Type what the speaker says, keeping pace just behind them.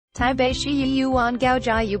台北市议员高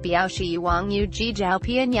嘉瑜表示，网友寄照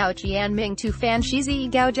片要签名to翻摄自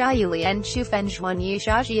高嘉瑜脸书粉专以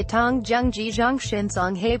下皆同政治中心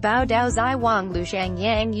综合报道在网路上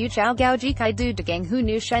拥有超高支持度的港湖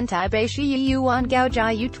女神台北市议员高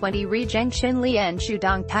嘉瑜20日证实脸书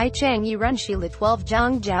动态称已认识了12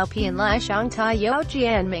张照片来向他要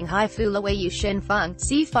签名，还附了回邮信封。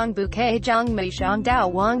此风不可长，没想到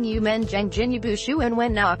网友们更进一步询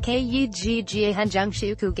问那可以寄结婚证书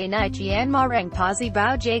给妳签吗？让她自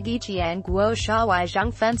爆这个签过嚇壞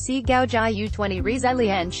眾粉絲高嘉瑜20日在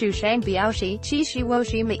臉書上表示，其實我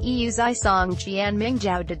是沒有在送簽名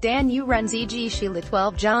照的，但有人自己寄了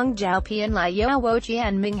12張照片來要我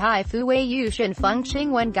簽名，還附回郵信封，請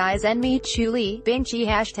問該怎麼處理，並且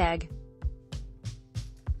Hashtag